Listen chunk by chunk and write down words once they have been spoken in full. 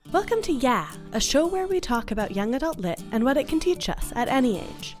Welcome to Yeah, a show where we talk about young adult lit and what it can teach us at any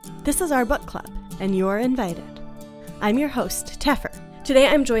age. This is our book club, and you're invited. I'm your host, Teffer. Today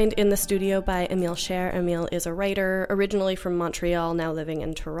I'm joined in the studio by Emile Scher. Emile is a writer, originally from Montreal, now living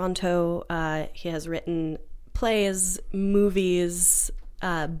in Toronto. He has written plays, movies,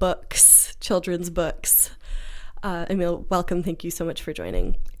 books, children's books. Emile, welcome. Thank you so much for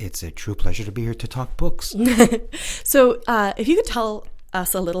joining. It's a true pleasure to be here to talk books. So if you could tell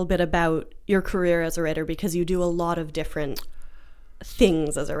us a little bit about your career as a writer, because you do a lot of different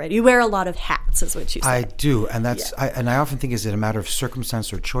things as a writer. You wear a lot of hats, is what you say. I do, and I often think, is it a matter of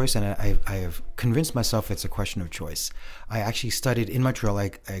circumstance or choice? And I have convinced myself it's a question of choice. I actually studied in Montreal. I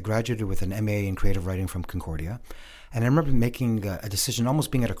graduated with an MA in creative writing from Concordia, and I remember making a decision, almost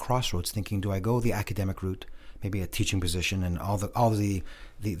being at a crossroads, thinking, do I go the academic route, maybe a teaching position and all the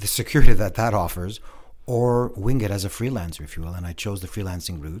security that offers, or wing it as a freelancer, if you will? And I chose the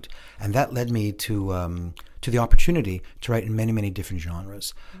freelancing route, and that led me to the opportunity to write in many, many different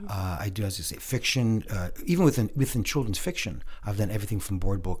genres. I do, as you say, fiction, even within children's fiction. I've done everything from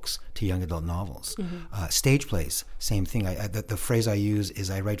board books to young adult novels. Stage plays, same thing. The phrase I use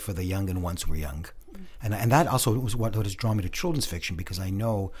is I write for the young and once were young. And that also was what has drawn me to children's fiction, because I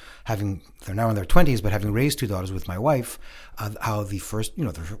know, they're now in their 20s, but having raised two daughters with my wife, how the first,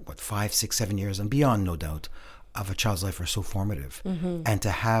 they're 5, 6, 7 years and beyond, no doubt, of a child's life are so formative. And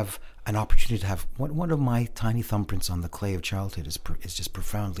to have an opportunity to have one of my tiny thumbprints on the clay of childhood is just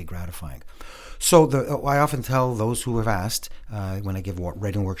profoundly gratifying. So I often tell those who have asked, when I give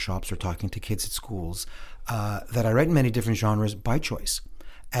writing workshops or talking to kids at schools, that I write in many different genres by choice.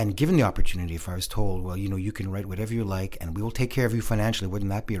 And given the opportunity, if I was told, well, you can write whatever you like and we will take care of you financially,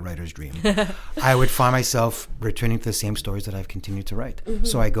 wouldn't that be a writer's dream? I would find myself returning to the same stories that I've continued to write.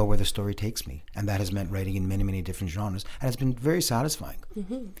 So I go where the story takes me. And that has meant writing in many, many different genres. And it's been very satisfying.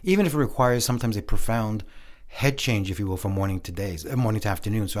 Even if it requires sometimes a profound head change, if you will, from morning to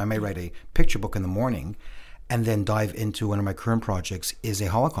afternoon. So I may write a picture book in the morning and then dive into one of my current projects is a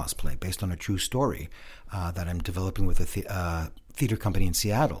Holocaust play based on a true story that I'm developing with a theater company in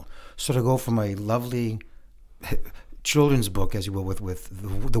Seattle. So to go from a lovely children's book, as you will, with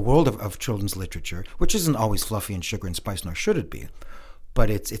the world of children's literature, which isn't always fluffy and sugar and spice, nor should it be, but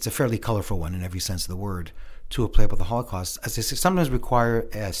it's a fairly colorful one in every sense of the word, to a play about the Holocaust, as I say, sometimes require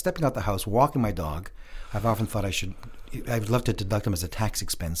stepping out the house, walking my dog. I've often thought I'd love to deduct him as a tax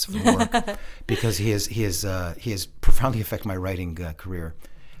expense for work because he has profoundly affected my writing career,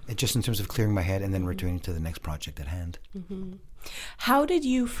 just in terms of clearing my head and then returning to the next project at hand. How did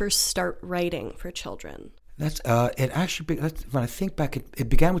you first start writing for children? When I think back, it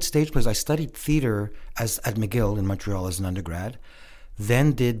began with stage plays. I studied theater at McGill in Montreal as an undergrad,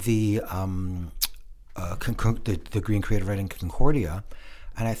 then did the degree in creative writing at Concordia,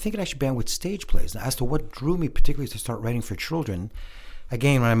 and I think it actually began with stage plays. Now, as to what drew me particularly to start writing for children,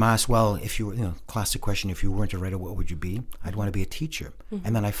 again, when I'm asked, well, if you were, classic question, if you weren't a writer, what would you be? I'd want to be a teacher.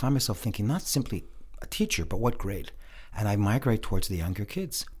 And then I find myself thinking, not simply a teacher, but what grade? And I migrate towards the younger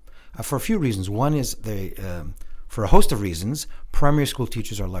kids for a few reasons. One is for a host of reasons, primary school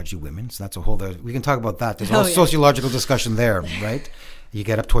teachers are largely women. So that's a whole other, we can talk about that. There's a whole sociological discussion there, right? You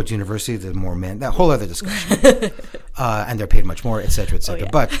get up towards university, there's more men, that whole other discussion. And they're paid much more, et cetera, et cetera.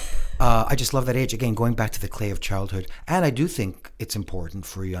 But I just love that age. Again, going back to the clay of childhood. And I do think it's important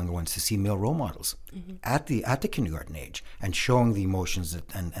for younger ones to see male role models at the kindergarten age and showing the emotions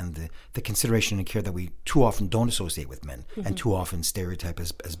and the consideration and care that we too often don't associate with men and too often stereotype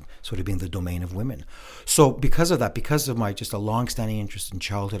as sort of being the domain of women. So because of that, because of my just a long-standing interest in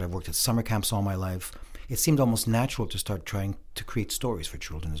childhood, I've worked at summer camps all my life, it seemed almost natural to start trying to create stories for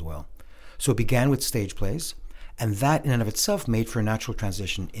children as well. So it began with stage plays, and that in and of itself made for a natural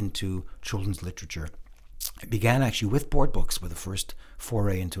transition into children's literature. It began actually with board books, with the first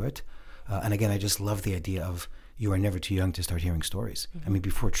foray into it. And again, I just love the idea of you are never too young to start hearing stories. I mean,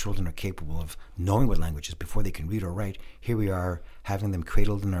 before children are capable of knowing what language is, before they can read or write, here we are having them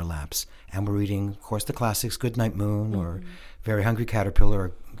cradled in our laps. And we're reading, of course, the classics, Goodnight Moon or Very Hungry Caterpillar,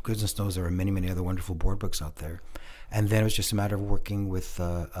 or goodness knows there are many, many other wonderful board books out there. And then it was just a matter of working with,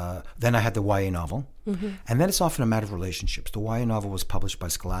 then I had the YA novel. And then it's often a matter of relationships. The YA novel was published by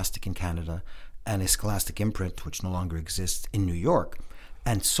Scholastic in Canada and a Scholastic imprint, which no longer exists, in New York.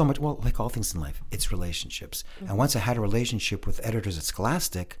 And so much, well, like all things in life, it's relationships. And once I had a relationship with editors at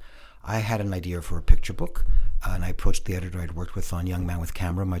Scholastic, I had an idea for a picture book. And I approached the editor I'd worked with on Young Man with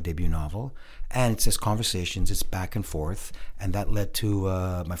Camera, my debut novel. And it's just conversations, it's back and forth. And that led to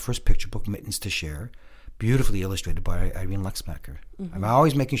my first picture book, Mittens to Share, beautifully illustrated by Irene Luxbacker. I'm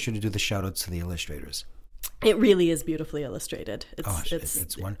always making sure to do the shout outs to the illustrators. It really is beautifully illustrated.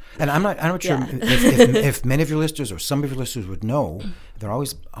 It's one, and I'm not sure if many of your listeners or some of your listeners would know.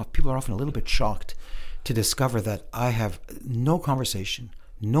 People are often a little bit shocked to discover that I have no conversation,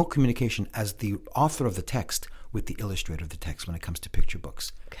 no communication as the author of the text with the illustrator of the text when it comes to picture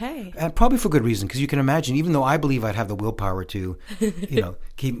books. Okay. And probably for good reason, because you can imagine, even though I believe I'd have the willpower to,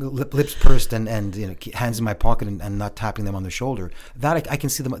 keep lips pursed and hands in my pocket and not tapping them on the shoulder, that I can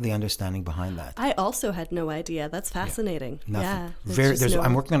see the understanding behind that. I also had no idea. That's fascinating. Nothing.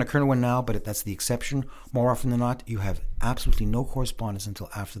 I'm working on a current one now, but that's the exception. More often than not, you have absolutely no correspondence until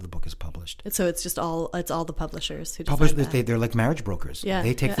after the book is published. So it's all the publishers who decide that. They're like marriage brokers. Yeah.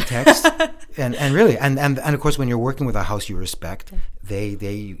 They take the text and really and of course when you're working with a house you respect,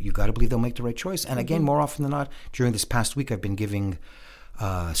 you got to believe they'll make the right choice. And again, more often than not, during this past week, I've been giving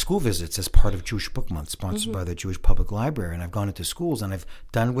school visits as part of Jewish Book Month, sponsored by the Jewish Public Library, and I've gone into schools and I've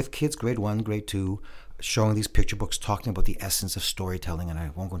done with kids, grade 1, grade 2, showing these picture books, talking about the essence of storytelling, and I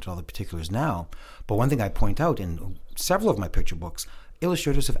won't go into all the particulars now. But one thing I point out in several of my picture books,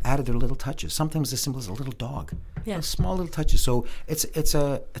 illustrators have added their little touches. Sometimes as simple as a little dog, small little touches. So it's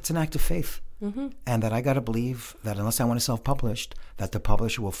an act of faith, and that I got to believe that unless I want to self-published, that the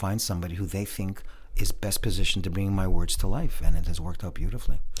publisher will find somebody who they think is best positioned to bring my words to life, and it has worked out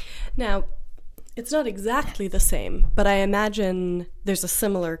beautifully. Now, it's not exactly the same, but I imagine there's a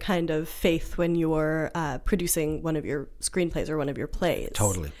similar kind of faith when you're producing one of your screenplays or one of your plays.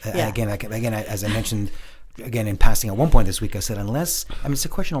 Totally. Yeah. Again, as I mentioned, in passing at one point this week, I said, it's a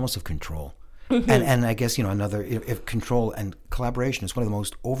question almost of control. And I guess, if control and collaboration is one of the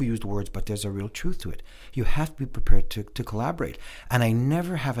most overused words, but there's a real truth to it. You have to be prepared to collaborate. And I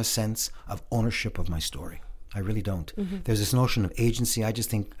never have a sense of ownership of my story. I really don't. There's this notion of agency. I just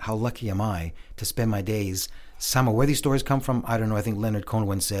think, how lucky am I to spend my days somewhere. Where these stories come from, I don't know. I think Leonard Cohen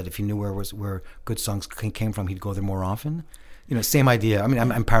once said, if he knew where good songs came from, he'd go there more often. Same idea. I mean,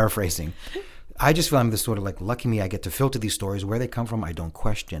 I'm paraphrasing. I just feel I'm this sort of like, lucky me, I get to filter these stories. Where they come from, I don't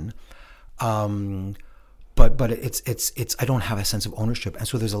question. But it's I don't have a sense of ownership, and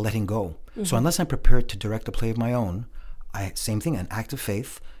so there's a letting go. So unless I'm prepared to direct a play of my own, same thing, an act of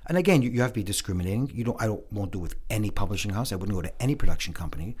faith. And again, you have to be discriminating. Won't do it with any publishing house. I wouldn't go to any production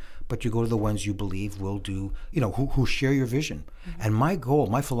company, but you go to the ones you believe will do, who share your vision. And my goal,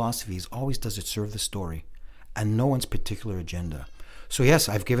 my philosophy is always, does it serve the story and no one's particular agenda? So yes,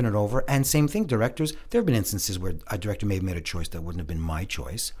 I've given it over. And same thing, directors, there have been instances where a director may have made a choice that wouldn't have been my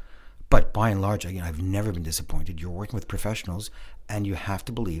choice. But by and large, I've never been disappointed. You're working with professionals, and you have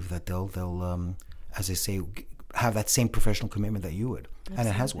to believe that they'll as I say, have that same professional commitment that you would. Absolutely. And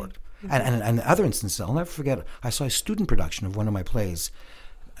it has worked. And in other instances, I'll never forget, I saw a student production of one of my plays.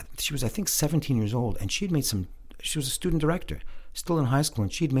 She was, I think, 17 years old, and she was a student director, still in high school,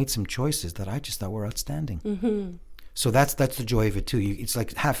 and she'd made some choices that I just thought were outstanding. So that's the joy of it too. It's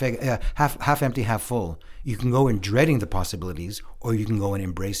like half empty, half full. You can go in dreading the possibilities, or you can go in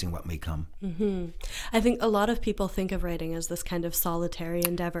embracing what may come. I think a lot of people think of writing as this kind of solitary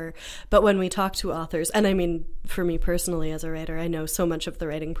endeavor, but when we talk to authors, and I mean, for me personally as a writer, I know so much of the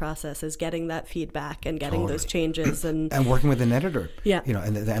writing process is getting that feedback and getting those changes and working with an editor. Yeah,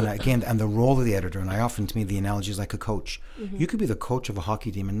 and the role of the editor. And I often, to me, the analogy is like a coach. You could be the coach of a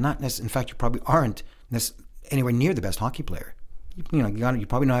hockey team, and not necessarily. In fact, you probably aren't anywhere near the best hockey player. You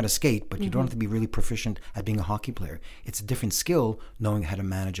probably know how to skate, but you don't have to be really proficient at being a hockey player. It's a different skill knowing how to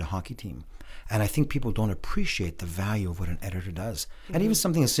manage a hockey team. And I think people don't appreciate the value of what an editor does. And even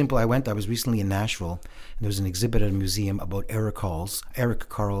something as simple, I was recently in Nashville, and there was an exhibit at a museum about Eric Carl's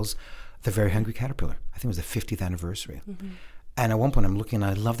The Very Hungry Caterpillar. I think it was the 50th anniversary. And at one point I'm looking,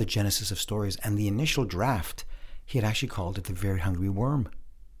 and I love the genesis of stories, and the initial draft, he had actually called it The Very Hungry Worm.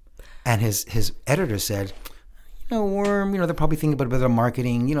 And his editor said, worm, they're probably thinking about a bit of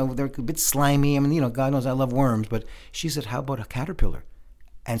marketing, they're a bit slimy. I mean, God knows I love worms. But she said, how about a caterpillar?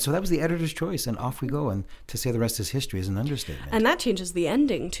 And so that was the editor's choice, and off we go. And to say the rest is history is an understatement. And that changes the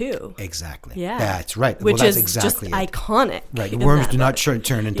ending, too. Exactly. Yeah. That's right. Which that's is exactly just iconic. Right. Worms do not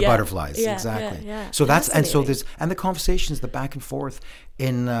turn into butterflies. Yeah, exactly. Yeah. So and the conversations, the back and forth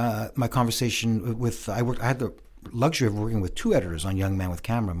in my conversation with, I had the luxury of working with two editors on Young Man with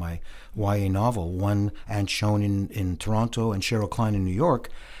Camera, my YA novel, one Anne Schoen in Toronto and Cheryl Klein in New York.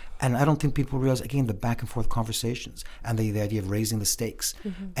 And I don't think people realize, again, the back and forth conversations and the idea of raising the stakes.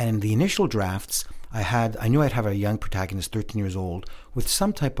 And in the initial drafts, I knew I'd have a young protagonist, 13 years old, with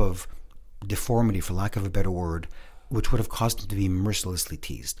some type of deformity, for lack of a better word, which would have caused him to be mercilessly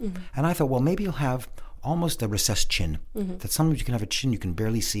teased. And I thought, well, maybe he'll have almost a recessed chin, that sometimes you can have a chin you can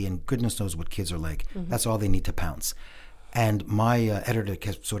barely see, and goodness knows what kids are like. That's all they need to pounce. And my editor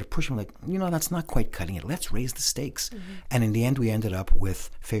kept sort of pushing me, like, that's not quite cutting it. Let's raise the stakes. And in the end, we ended up with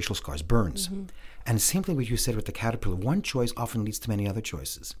facial scars, burns. And the same thing what you said with the caterpillar. One choice often leads to many other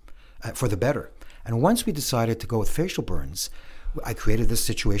choices for the better. And once we decided to go with facial burns, I created this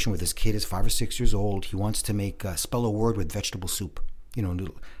situation where this kid is 5 or 6 years old. He wants to spell a word with vegetable soup,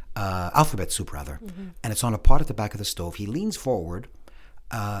 alphabet soup rather. And it's on a pot at the back of the stove. He leans forward.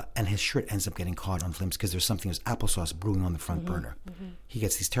 And his shirt ends up getting caught on flames because there's applesauce brewing on the front burner. He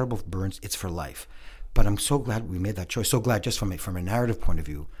gets these terrible burns. It's for life. But I'm so glad we made that choice. So glad just from a narrative point of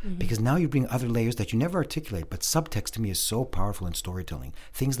view, because now you bring other layers that you never articulate. But subtext to me is so powerful in storytelling.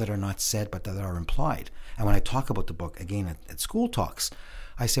 Things that are not said but that are implied. And when I talk about the book, again, at school talks,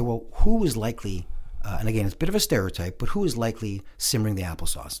 I say, well, who is likely, and again, it's a bit of a stereotype, but who is likely simmering the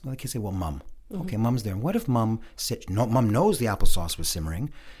applesauce? And the kids say, well, Mom. Okay, Mom's there. And what if Mom Mom knows the applesauce was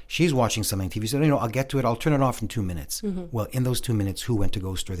simmering? She's watching something on TV. Said, I'll get to it. I'll turn it off in 2 minutes. Well, in those 2 minutes, who went to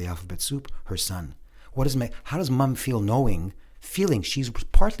go stir the alphabet soup? Her son. How does Mom feel feeling she's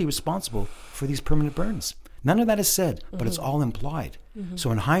partly responsible for these permanent burns? None of that is said, but it's all implied. So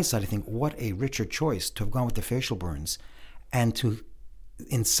in hindsight, I think what a richer choice to have gone with the facial burns, and to,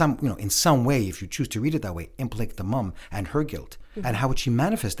 in some way, if you choose to read it that way, implicate the mom and her guilt. And how would she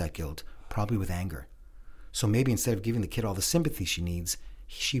manifest that guilt? Probably with anger. So maybe instead of giving the kid all the sympathy she needs,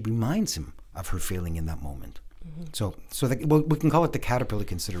 she reminds him of her feeling in that moment. So we can call it the caterpillar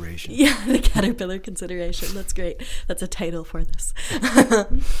consideration. Yeah, the caterpillar consideration. That's great. That's a title for this.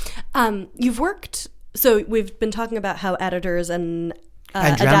 You've worked. So we've been talking about how editors and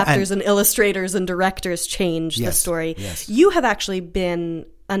adapters and illustrators and directors change the story. Yes. You have actually been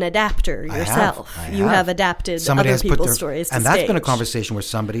an adapter yourself. You have adapted other people's stories to and that's stage. Been a conversation where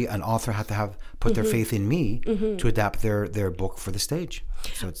an author had to put their faith in me to adapt their book for the stage.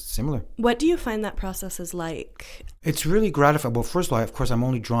 So it's similar. What do you find that process is like? It's really gratifying. Well, first of all, of course, I'm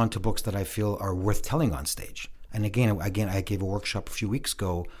only drawn to books that I feel are worth telling on stage. And again, I gave a workshop a few weeks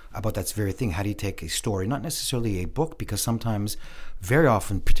ago about that very thing. How do you take a story, not necessarily a book, because sometimes, very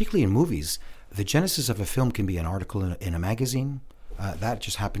often, particularly in movies, the genesis of a film can be an article in a magazine. That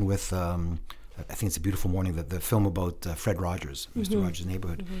just happened with, I think it's A Beautiful Morning, the film about Fred Rogers, Mr. Rogers'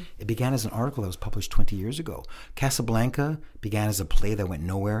 Neighborhood. It began as an article that was published 20 years ago. Casablanca began as a play that went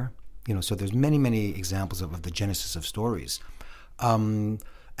nowhere. So there's many, many examples of the genesis of stories.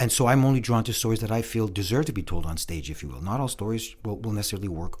 And so I'm only drawn to stories that I feel deserve to be told on stage, if you will. Not all stories will necessarily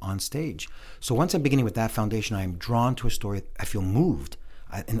work on stage. So once I'm beginning with that foundation, I'm drawn to a story, I feel moved.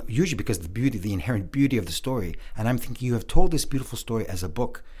 And usually because of the inherent beauty of the story. And I'm thinking, you have told this beautiful story as a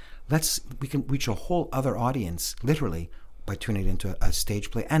book. We can reach a whole other audience, literally, by turning it into a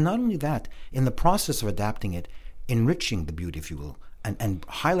stage play. And not only that, in the process of adapting it, enriching the beauty, if you will, and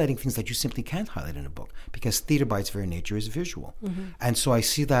highlighting things that you simply can't highlight in a book, because theater by its very nature is visual. And so I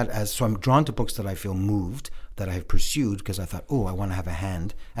see that so I'm drawn to books that I feel moved, that I have pursued, because I thought, I want to have a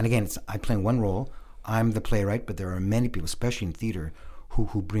hand. And again, I play one role. I'm the playwright, but there are many people, especially in theater,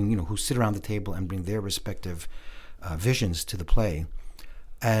 who bring, who sit around the table and bring their respective visions to the play.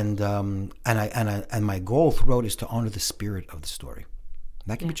 And my goal throughout is to honor the spirit of the story.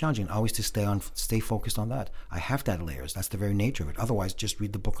 That can be challenging, always to stay focused on that. I have to add layers. That's the very nature of it. Otherwise, just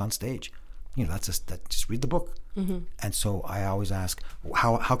read the book on stage. Just read the book. And so I always ask,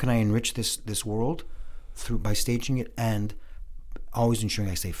 how can I enrich this world by staging it, and always ensuring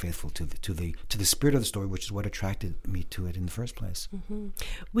I stay faithful to the spirit of the story, which is what attracted me to it in the first place.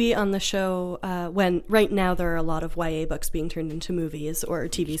 We on the show, right now there are a lot of YA books being turned into movies or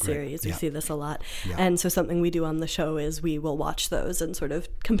TV series. We see this a lot. And so something we do on the show is we will watch those and sort of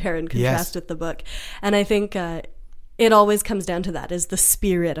compare and contrast with the book. And I think it always comes down to that, is the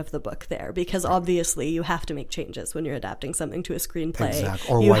spirit of the book there, because obviously you have to make changes when you're adapting something to a screenplay.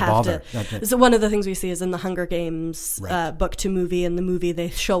 Exactly. Or why bother? So one of the things we see is in the Hunger Games book to movie. In the movie, they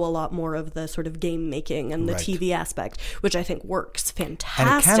show a lot more of the sort of game making and the TV aspect, which I think works fantastically.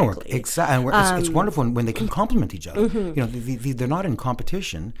 And it can work. Exactly. It's wonderful when they can complement each other. They're not in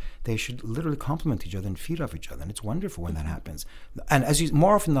competition. They should literally complement each other and feed off each other. And it's wonderful when that happens. And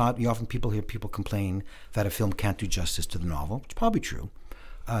more often than not, people hear people complain that a film can't do justice to the novel, which is probably true.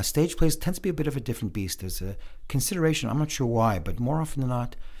 Stage plays tends to be a bit of a different beast. There's a consideration, I'm not sure why, but more often than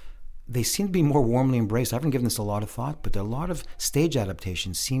not, they seem to be more warmly embraced. I haven't given this a lot of thought, but a lot of stage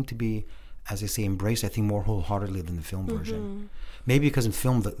adaptations seem to be, as I say, embraced, I think, more wholeheartedly than the film version. Maybe because in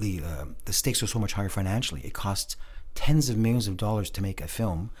film, the stakes are so much higher financially. It costs tens of millions of dollars to make a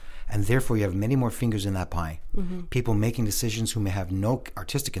film, and therefore you have many more fingers in that pie. People making decisions who may have no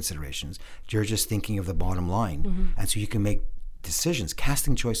artistic considerations. You're just thinking of the bottom line. And so you can make decisions,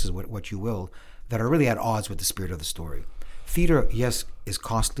 casting choices, what you will, that are really at odds with the spirit of the story. theater, yes, is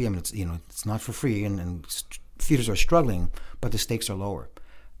costly. I mean, it's not for free, and theaters are struggling, but the stakes are lower.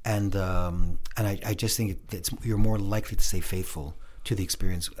 And I just think you're more likely to stay faithful to the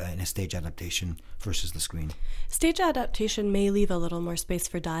experience in a stage adaptation versus the screen. Stage adaptation may leave a little more space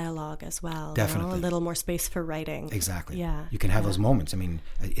for dialogue as well. Definitely. A little more space for writing. Exactly. Yeah. You can have those moments. I mean,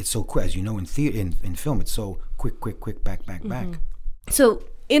 it's so quick. As you know, in film, it's so quick, back. So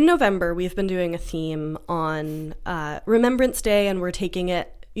in November, we've been doing a theme on Remembrance Day, and we're taking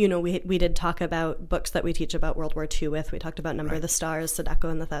it. We did talk about books that we teach about World War II with. We talked about Number of the Stars, Sadako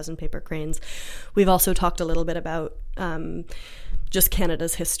and the Thousand Paper Cranes. We've also talked a little bit about just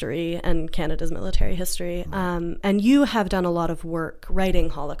Canada's history and Canada's military history. And you have done a lot of work writing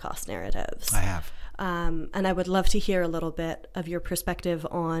Holocaust narratives. I have. And I would love to hear a little bit of your perspective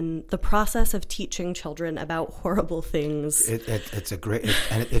on the process of teaching children about horrible things. It's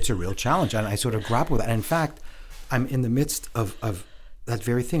a real challenge, and I sort of grapple with that. And in fact, I'm in the midst of that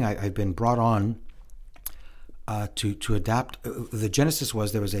very thing. I've been brought on to adapt. The genesis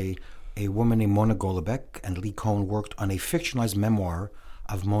was there was a woman named Mona Golubeck, and Lee Cohn worked on a fictionalized memoir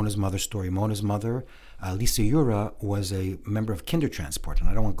of Mona's mother's story. Mona's mother, Lisa Yura, was a member of Kindertransport, and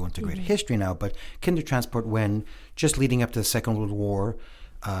I don't want to go into great history now, but Kindertransport, when just leading up to the Second World War,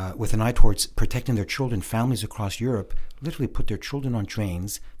 with an eye towards protecting their children, families across Europe literally put their children on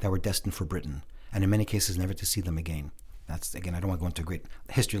trains that were destined for Britain, and in many cases never to see them again. That's, again, I don't want to go into a great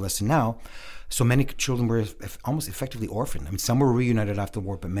history lesson now. So many children were almost effectively orphaned. I mean, some were reunited after the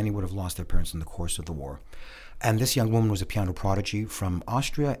war, but many would have lost their parents in the course of the war. And this young woman was a piano prodigy from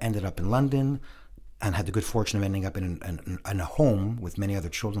Austria, ended up in London, and had the good fortune of ending up in a home with many other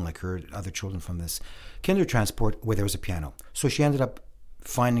children like her, other children from this Kindertransport, where there was a piano. So she ended up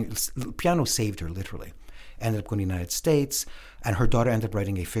finding, piano saved her, literally. Ended up going to the United States, and her daughter ended up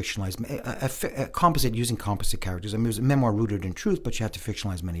writing a fictionalized, a composite, using composite characters. I mean, it was a memoir rooted in truth, but she had to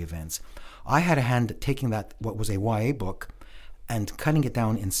fictionalize many events. I had a hand taking that, what was a YA book, and cutting it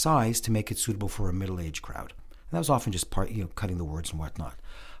down in size to make it suitable for a middle-aged crowd. And that was often just cutting the words and whatnot.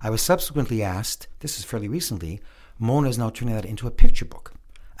 I was subsequently asked, this is fairly recently, Mona is now turning that into a picture book.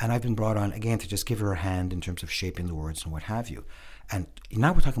 And I've been brought on, again, to just give her a hand in terms of shaping the words and what have you. And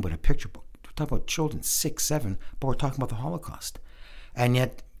now we're talking about a picture book. We're talking about children, 6, 7, but we're talking about the Holocaust. And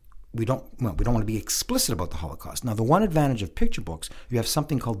yet, we don't want to be explicit about the Holocaust. Now, the one advantage of picture books, you have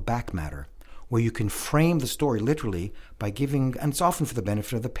something called back matter, where you can frame the story literally by giving, and it's often for the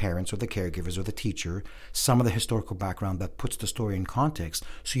benefit of the parents or the caregivers or the teacher, some of the historical background that puts the story in context,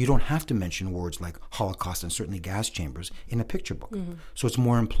 so you don't have to mention words like Holocaust and certainly gas chambers in a picture book. So it's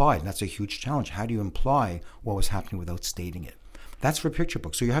more implied, and that's a huge challenge. How do you imply what was happening without stating it? That's for picture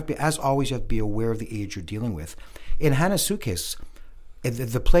books. So you have to be, as always, you have to be aware of the age you're dealing with. In Hana's Suitcase,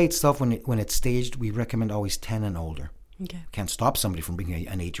 the play itself, when it's staged, we recommend always 10 and older. Okay. Can't stop somebody from being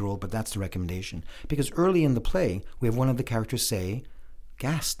an 8-year-old, but that's the recommendation. Because early in the play, we have one of the characters say,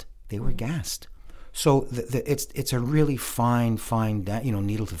 gassed. They were gassed. So it's a really fine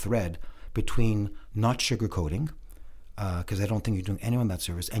needle to thread between not sugarcoating, because I don't think you're doing anyone that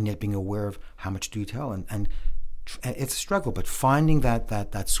service, and yet being aware of how much detail and it's a struggle, but finding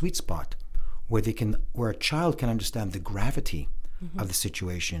that sweet spot where a child can understand the gravity of the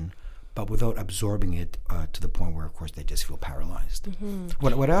situation, but without absorbing it to the point where, of course, they just feel paralyzed.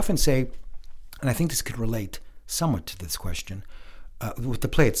 What I often say, and I think this could relate somewhat to this question, with the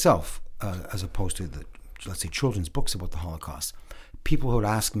play itself, as opposed to let's say, children's books about the Holocaust. People would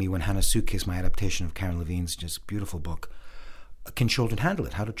ask me when Hana's Suitcase, my adaptation of Karen Levine's just beautiful book, can children handle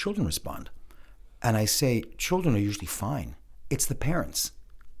it? How do children respond? And I say, children are usually fine. It's the parents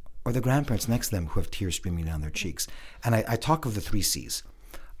or the grandparents next to them who have tears streaming down their cheeks. And I talk of the 3 C's.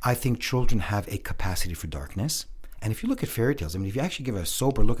 I think children have a capacity for darkness. And if you look at fairy tales, I mean, if you actually give a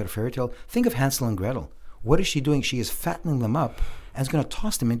sober look at a fairy tale, think of Hansel and Gretel. What is she doing? She is fattening them up and is going to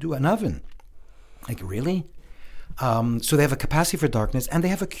toss them into an oven. Like, really? So they have a capacity for darkness, and they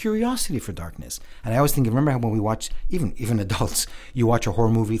have a curiosity for darkness. And I always think, remember how when we watch, even adults, you watch a horror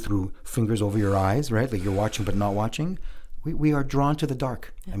movie through fingers over your eyes, right? Like you're watching but not watching. We are drawn to the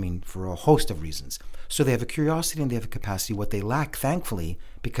dark, I mean, for a host of reasons. So they have a curiosity and they have a capacity. What they lack, thankfully,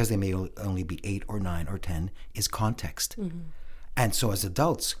 because they may only be 8 or 9 or 10, is context. And so as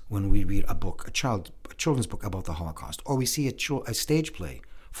adults, when we read a book, a children's book about the Holocaust, or we see a stage play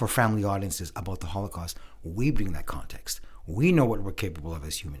for family audiences about the Holocaust, we bring that context. We know what we're capable of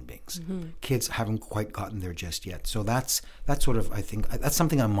as human beings. Kids haven't quite gotten there just yet. So that's sort of, I think, that's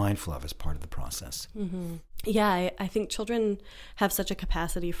something I'm mindful of as part of the process. Yeah, I think children have such a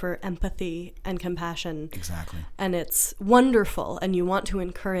capacity for empathy and compassion. Exactly. And it's wonderful, and you want to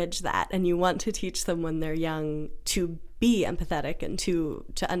encourage that, and you want to teach them when they're young to be empathetic and to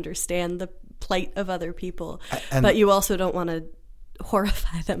understand the plight of other people. But you also don't want to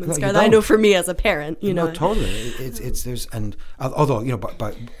horrify them and scare them. I know for me as a parent, you know. No, totally. It's there's, and although,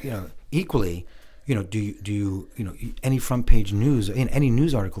 but equally, do you any front page news in any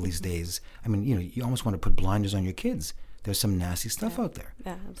news article these days, I mean, you almost want to put blinders on your kids. There's some nasty stuff out there.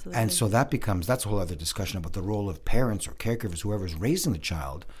 Yeah, absolutely. And so that's a whole other discussion about the role of parents or caregivers, whoever's raising the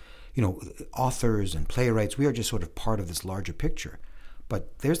child. Authors and playwrights, we are just sort of part of this larger picture.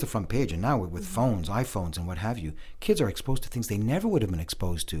 But there's the front page, and now with phones, iPhones, and what have you, kids are exposed to things they never would have been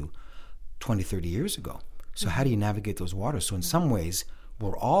exposed to 20, 30 years ago. So how do you navigate those waters? So in some ways,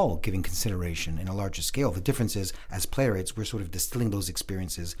 we're all giving consideration in a larger scale. The difference is, as playwrights, we're sort of distilling those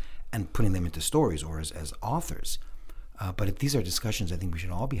experiences and putting them into stories, or as authors. But these are discussions I think we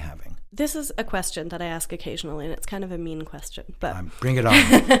should all be having. This is a question that I ask occasionally, and it's kind of a mean question. But bring it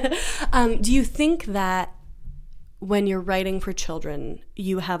on. Do you think that when you're writing for children,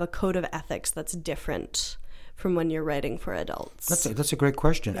 you have a code of ethics that's different from when you're writing for adults? That's a great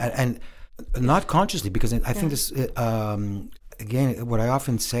question, and not consciously, because I think this, again, what I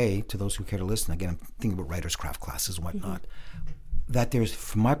often say to those who care to listen, again, I'm thinking about writer's craft classes and whatnot, that there's,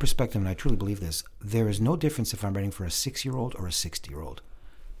 from my perspective, and I truly believe this, there is no difference if I'm writing for a 6-year-old or a 60-year-old.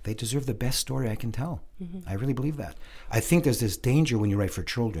 They deserve the best story I can tell. I really believe that. I think there's this danger when you write for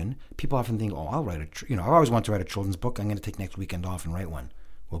children. People often think, I'll write I always want to write a children's book. I'm going to take next weekend off and write one.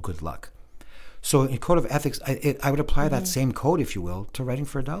 Well, good luck. So in code of ethics, I would apply that same code, if you will, to writing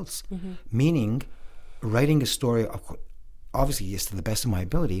for adults. Meaning, writing a story, obviously, yes, to the best of my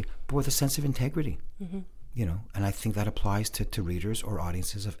ability, but with a sense of integrity. And I think that applies to readers or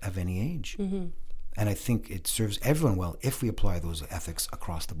audiences of any age. And I think it serves everyone well if we apply those ethics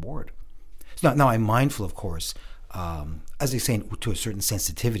across the board. So now I'm mindful, of course, as they say, to a certain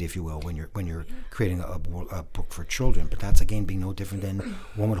sensitivity, if you will, when you're creating a book for children. But that's, again, being no different than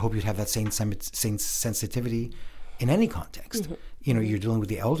one would hope you'd have that same sensitivity in any context. You're dealing with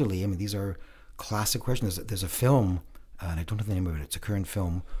the elderly. I mean, these are classic questions. There's a film, and I don't know the name of it. It's a current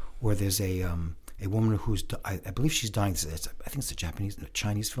film where there's a woman who's, I believe she's dying. I think it's a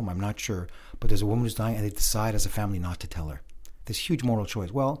Chinese film. I'm not sure. But there's a woman who's dying, and they decide as a family not to tell her. This huge moral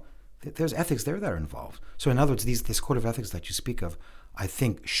choice. Well, there's ethics there that are involved. So in other words, this code of ethics that you speak of, I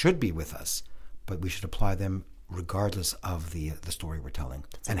think should be with us, but we should apply them regardless of the story we're telling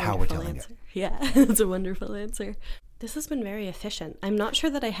and how we're telling it. Yeah, that's a wonderful answer. This has been very efficient. I'm not sure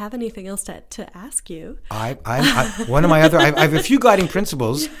that I have anything else to ask you. I have a few guiding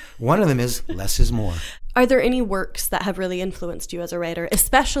principles. One of them is less is more. Are there any works that have really influenced you as a writer,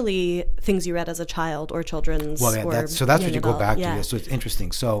 especially things you read as a child or children's? Well, yeah, that's what you go back to. Yeah. So it's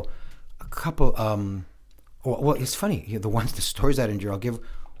interesting. So a couple. Well, it's funny. The stories that endure. I'll give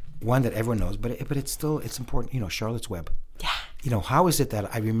one that everyone knows, but it's important. Charlotte's Web. Yeah. How is it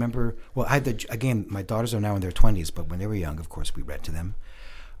that I remember? Well, again, my daughters are now in their 20s, but when they were young, of course, we read to them.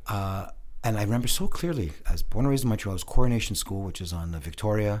 And I remember so clearly, I was born and raised in Montreal. It was Coronation School, which is on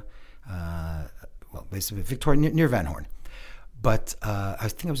Victoria, basically Victoria near Van Horn. But I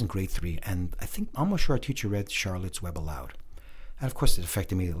think I was in grade 3, and I'm almost sure our teacher read Charlotte's Web aloud. And of course, it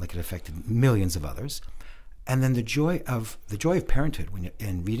affected me like it affected millions of others. And then the joy of parenthood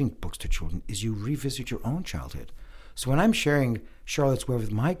in reading books to children is you revisit your own childhood. So when I'm sharing Charlotte's Web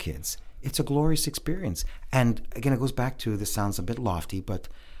with my kids, it's a glorious experience. And again, it goes back to, this sounds a bit lofty, but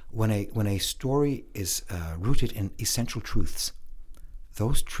when a story is rooted in essential truths,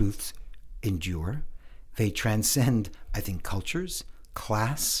 those truths endure. They transcend, I think, cultures,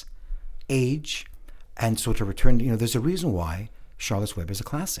 class, age. And so to return, there's a reason why Charlotte's Web is a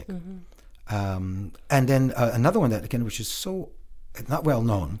classic. And then another one that, again, which is so not well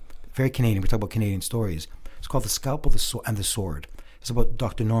known, very Canadian. We talk about Canadian stories. It's called The Scalpel and the Sword. It's about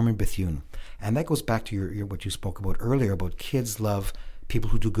Dr. Norman Bethune. And that goes back to your what you spoke about earlier about kids love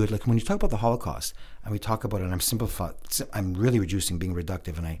people who do good. Like when you talk about the Holocaust, and we talk about it, and I'm really reducing, being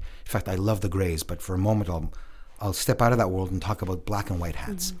reductive, and in fact, I love the Greys, but for a moment, I'll step out of that world and talk about black and white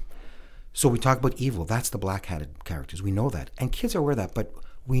hats. So we talk about evil. That's the black-hatted characters. We know that. And kids are aware of that, but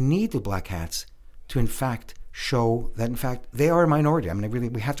we need the black hats to, in fact, show that, in fact, they are a minority. I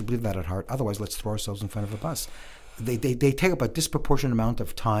mean, we have to believe that at heart. Otherwise, let's throw ourselves in front of a bus. They take up a disproportionate amount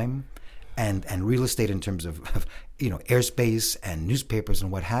of time and real estate in terms of airspace and newspapers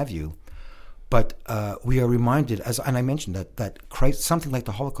and what have you. But we are reminded, and I mentioned, that Christ, something like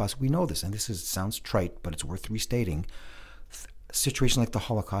the Holocaust, we know this, and sounds trite, but it's worth restating. Situations like the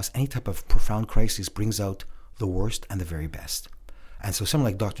Holocaust, any type of profound crisis brings out the worst and the very best. And so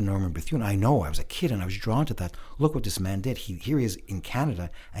someone like Dr. Norman Bethune, I know, I was a kid and I was drawn to that. Look what this man did. Here he is in Canada,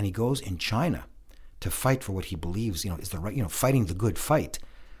 and he goes in China to fight for what he believes, is the right, fighting the good fight.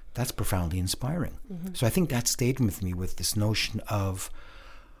 That's profoundly inspiring. Mm-hmm. So I think that stayed with me, with this notion of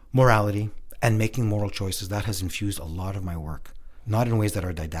morality and making moral choices. That has infused a lot of my work. Not in ways that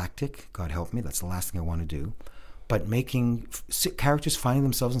are didactic, God help me, that's the last thing I want to do, but making characters finding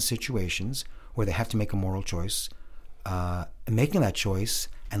themselves in situations where they have to make a moral choice, making that choice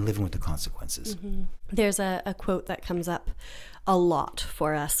and living with the consequences. Mm-hmm. There's a quote that comes up a lot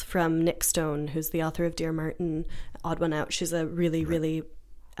for us from Nick Stone, who's the author of Dear Martin, Odd One Out. She's a really, really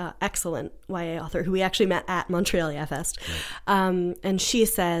excellent YA author who we actually met at Montreal YA Fest. Right. And she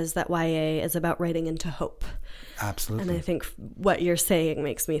says that YA is about writing into hope. Absolutely. And I think what you're saying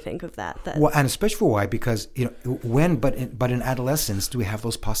makes me think of that. Well, and especially for why, because but in adolescence do we have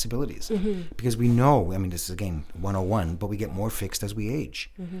those possibilities? Mm-hmm. Because we know, this is again 101, but we get more fixed as we age.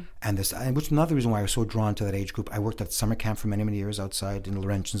 Mm-hmm. And which is another reason why I was so drawn to that age group. I worked at summer camp for many, many years outside in the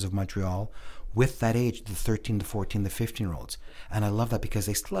Laurentians of Montreal with that age, the 13, the 14, the 15-year-olds. And I love that because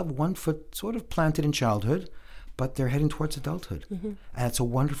they still have one foot sort of planted in childhood, but they're heading towards adulthood. Mm-hmm. And it's a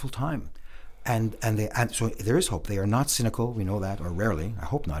wonderful time. And so there is hope. They are not cynical, we know that, or rarely, I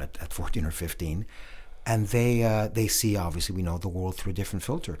hope not at 14 or 15. And they see, obviously, we know the world through a different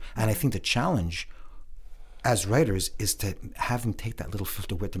filter. And I think the challenge as writers is to have them take that little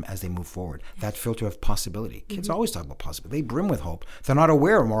filter with them as they move forward, that filter of possibility. Kids always talk about possibility. They brim with hope. They're not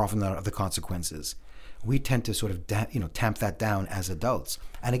aware more often of the consequences. We tend to sort of tamp that down as adults.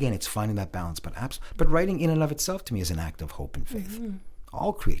 And again, it's finding that balance. But writing in and of itself to me is an act of hope and faith. Mm-hmm.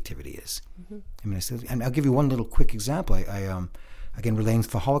 All creativity is. Mm-hmm. And I'll give you one little quick example. I again, relating to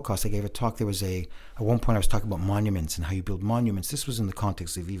the Holocaust, I gave a talk. There was at one point I was talking about monuments and how you build monuments. This was in the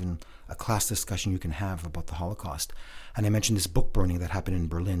context of even a class discussion you can have about the Holocaust. And I mentioned this book burning that happened in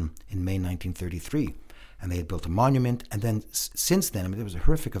Berlin in May 1933. And they had built a monument. And then since then, it was a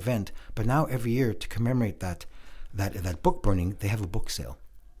horrific event. But now every year to commemorate that book burning, they have a book sale.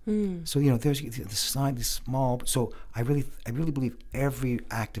 Mm. So there's this small. So I really believe every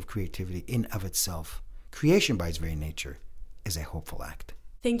act of creativity in of itself, creation by its very nature, is a hopeful act.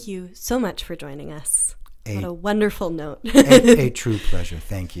 Thank you so much for joining us. What a wonderful note. a true pleasure.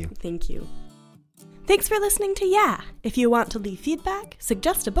 Thank you. Thank you. Thanks for listening to Yeah. If you want to leave feedback,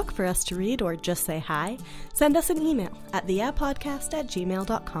 suggest a book for us to read, or just say hi, send us an email at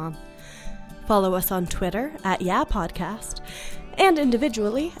theyeahpodcast@gmail.com. Follow us on Twitter @YeahPodcast. And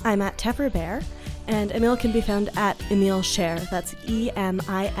individually, I'm at Teffer Bear, and Emil can be found at Emil Scher. That's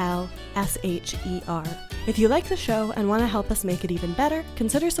EMILSHER. If you like the show and want to help us make it even better,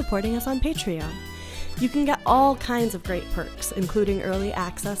 consider supporting us on Patreon. You can get all kinds of great perks, including early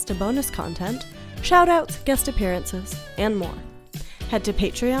access to bonus content, shout-outs, guest appearances, and more. Head to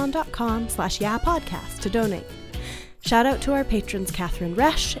patreon.com/YeahPodcast to donate. Shout out to our patrons Catherine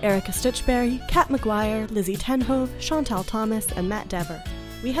Resch, Erica Stitchberry, Kat McGuire, Lizzie Tenhove, Chantal Thomas, and Matt Dever.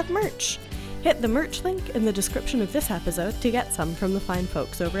 We have merch. Hit the merch link in the description of this episode to get some from the fine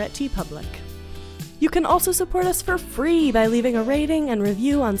folks over at TeePublic. You can also support us for free by leaving a rating and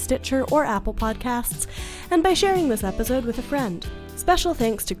review on Stitcher or Apple Podcasts, and by sharing this episode with a friend. Special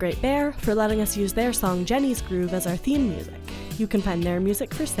thanks to Great Bear for letting us use their song Jenny's Groove as our theme music. You can find their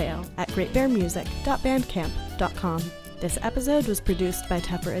music for sale at greatbearmusic.bandcamp.com. This episode was produced by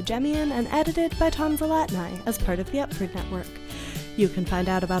Teffer Ajemian and edited by Tom Zalatni as part of the Upford Network. You can find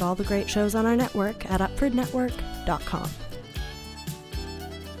out about all the great shows on our network at upfordnetwork.com.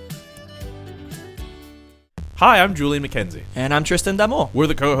 Hi, I'm Julian McKenzie. And I'm Tristan D'Amour. We're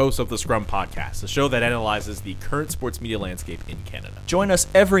the co-hosts of The Scrum Podcast, a show that analyzes the current sports media landscape in Canada. Join us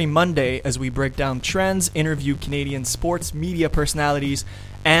every Monday as we break down trends, interview Canadian sports media personalities,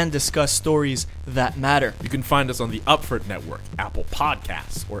 and discuss stories that matter. You can find us on the Upford Network, Apple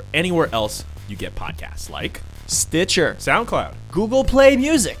Podcasts, or anywhere else you get podcasts, like Stitcher, SoundCloud, Google Play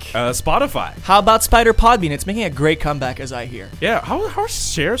Music, Spotify. How about Spider Podbean? It's making a great comeback, as I hear. Yeah, how are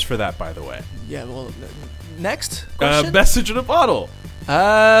shares for that, by the way? Yeah, well, next question? Message in a bottle.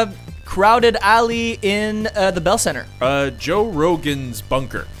 Crowded alley in the Bell Center. Joe Rogan's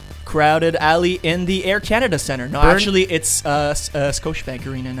bunker. Crowded alley in the Air Canada Center. No, actually, it's Scotiabank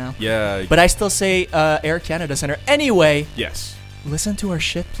Arena now. Yeah. But I still say Air Canada Center. Anyway. Yes. Listen to our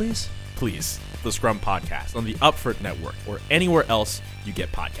shit, please. Please. The Scrum Podcast on the Upford Network or anywhere else you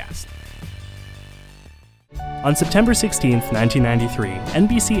get podcasts. On September 16th, 1993,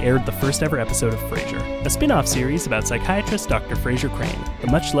 NBC aired the first ever episode of Frasier, a spin-off series about psychiatrist Dr. Frasier Crane, the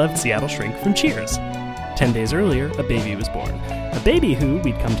much-loved Seattle shrink from Cheers. 10 days earlier, a baby was born. A baby who,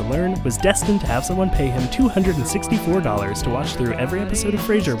 we'd come to learn, was destined to have someone pay him $264 to watch through every episode of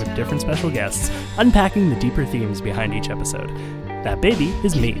Frasier with different special guests, unpacking the deeper themes behind each episode. That baby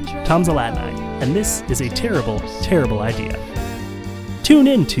is me, Tom Zalatni, and this is a terrible, terrible idea. Tune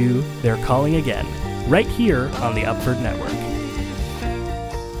in to They're Calling Again, right here on the Upford Network.